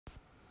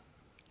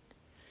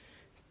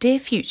Dear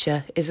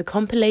Future is a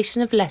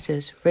compilation of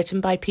letters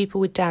written by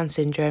people with Down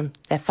syndrome,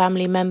 their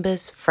family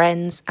members,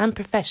 friends and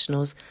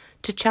professionals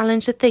to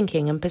challenge the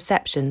thinking and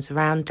perceptions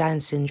around Down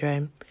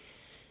syndrome.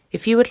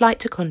 If you would like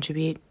to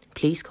contribute,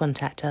 please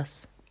contact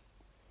us.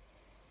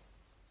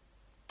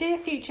 Dear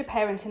future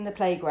parent in the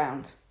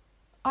playground,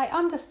 I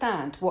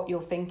understand what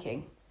you're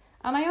thinking,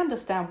 and I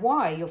understand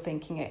why you're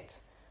thinking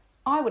it.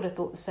 I would have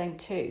thought the same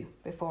too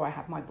before I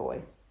had my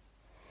boy.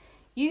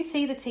 You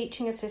see the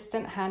teaching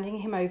assistant handing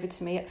him over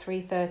to me at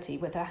 3:30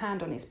 with her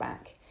hand on his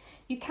back.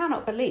 You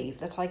cannot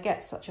believe that I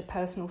get such a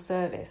personal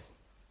service.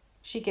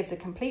 She gives a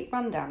complete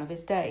rundown of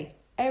his day,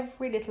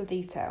 every little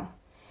detail.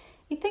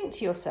 You think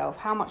to yourself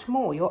how much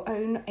more your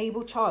own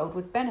able child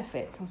would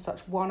benefit from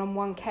such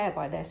one-on-one care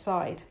by their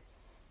side.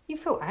 You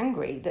feel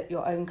angry that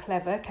your own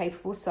clever,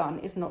 capable son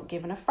is not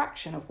given a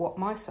fraction of what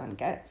my son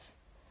gets.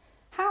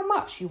 How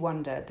much, you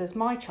wonder, does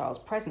my child's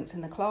presence in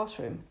the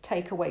classroom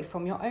take away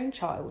from your own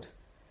child?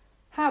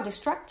 How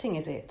distracting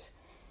is it?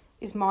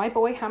 Is my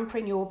boy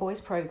hampering your boy's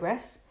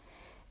progress?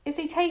 Is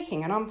he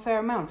taking an unfair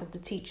amount of the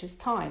teacher's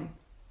time?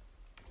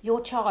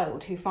 Your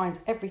child, who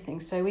finds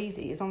everything so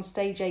easy, is on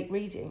stage 8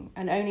 reading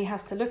and only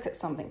has to look at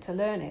something to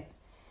learn it.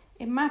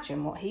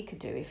 Imagine what he could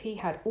do if he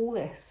had all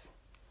this.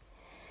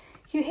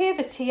 You hear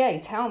the TA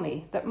tell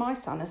me that my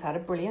son has had a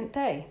brilliant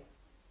day.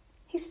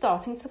 He's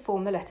starting to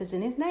form the letters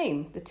in his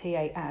name, the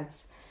TA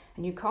adds,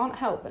 and you can't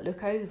help but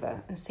look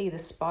over and see the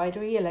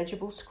spidery,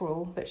 illegible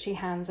scrawl that she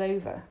hands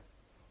over.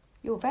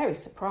 You're very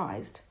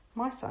surprised.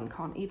 My son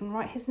can't even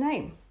write his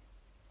name.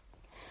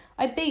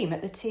 I beam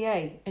at the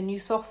TA and you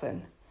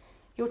soften.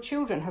 Your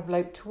children have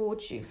loped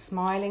towards you,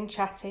 smiling,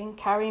 chatting,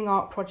 carrying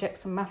art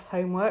projects and maths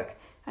homework,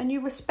 and you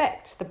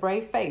respect the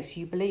brave face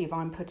you believe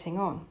I'm putting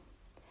on.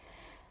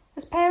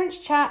 As parents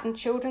chat and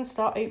children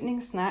start opening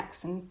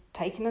snacks and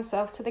taking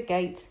themselves to the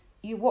gate,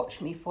 you watch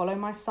me follow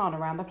my son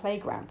around the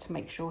playground to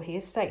make sure he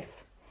is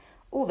safe,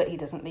 or that he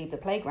doesn't leave the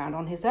playground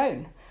on his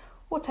own,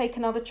 or take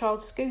another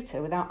child's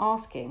scooter without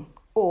asking,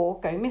 or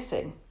go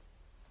missing.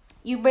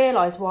 You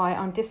realise why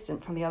I'm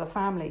distant from the other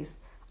families.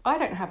 I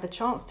don't have the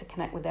chance to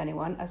connect with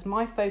anyone as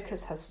my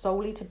focus has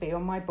solely to be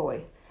on my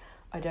boy.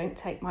 I don't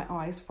take my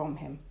eyes from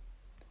him.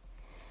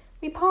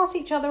 We pass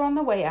each other on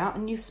the way out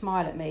and you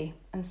smile at me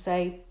and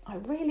say, I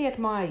really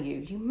admire you.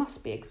 You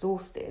must be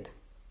exhausted.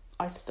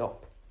 I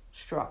stop,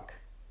 struck.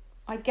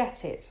 I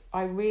get it.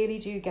 I really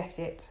do get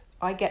it.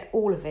 I get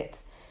all of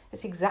it.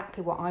 It's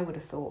exactly what I would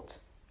have thought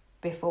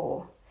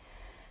before.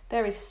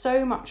 There is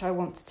so much I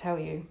want to tell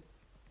you.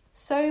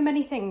 So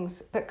many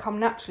things that come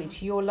naturally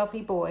to your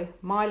lovely boy,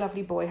 my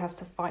lovely boy has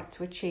to fight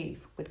to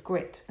achieve with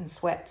grit and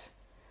sweat.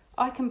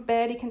 I can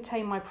barely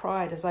contain my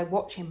pride as I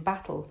watch him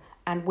battle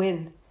and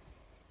win.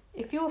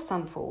 If your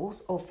son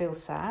falls or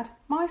feels sad,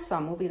 my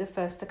son will be the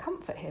first to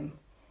comfort him.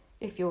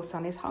 If your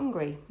son is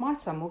hungry, my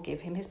son will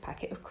give him his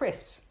packet of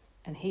crisps.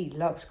 And he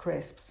loves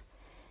crisps.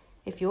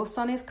 If your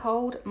son is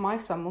cold, my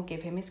son will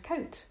give him his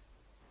coat.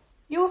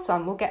 Your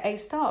son will get A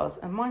stars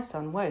and my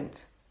son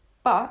won't.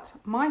 But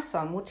my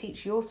son will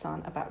teach your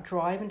son about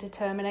drive and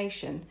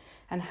determination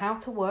and how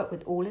to work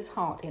with all his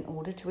heart in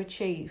order to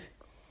achieve.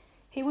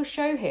 He will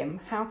show him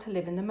how to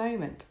live in the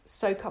moment,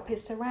 soak up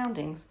his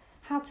surroundings,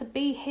 how to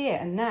be here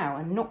and now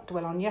and not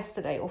dwell on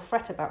yesterday or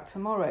fret about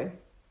tomorrow.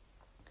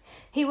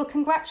 He will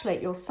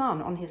congratulate your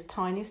son on his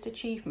tiniest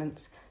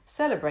achievements,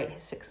 celebrate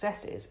his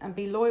successes and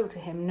be loyal to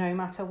him no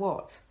matter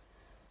what.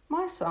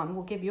 My son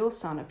will give your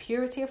son a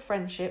purity of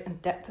friendship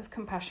and depth of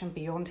compassion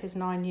beyond his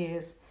 9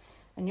 years,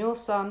 and your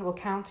son will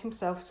count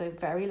himself so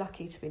very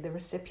lucky to be the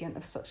recipient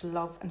of such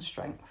love and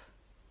strength.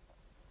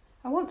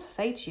 I want to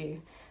say to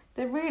you,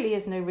 there really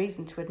is no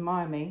reason to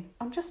admire me.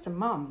 I'm just a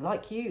mum,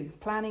 like you,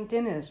 planning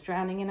dinners,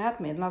 drowning in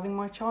admin, loving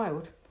my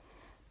child.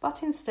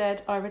 But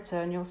instead I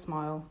return your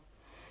smile.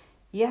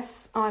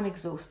 Yes, I'm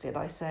exhausted,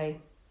 I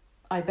say.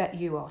 I bet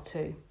you are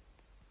too.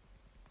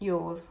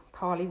 Yours,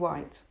 Carly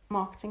White,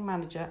 Marketing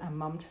Manager and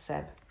Mum to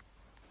Seb.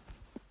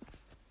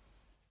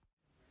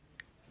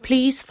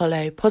 Please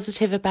follow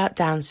Positive About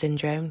Down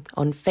Syndrome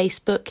on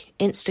Facebook,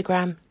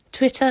 Instagram,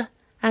 Twitter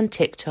and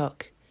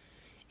TikTok.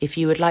 If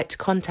you would like to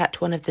contact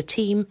one of the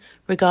team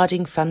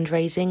regarding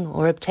fundraising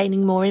or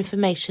obtaining more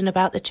information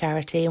about the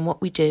charity and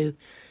what we do,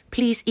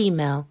 please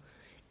email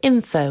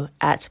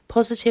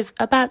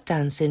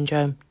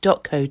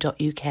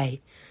info@positiveaboutdownsyndrome.co.uk.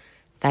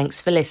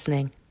 Thanks for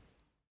listening.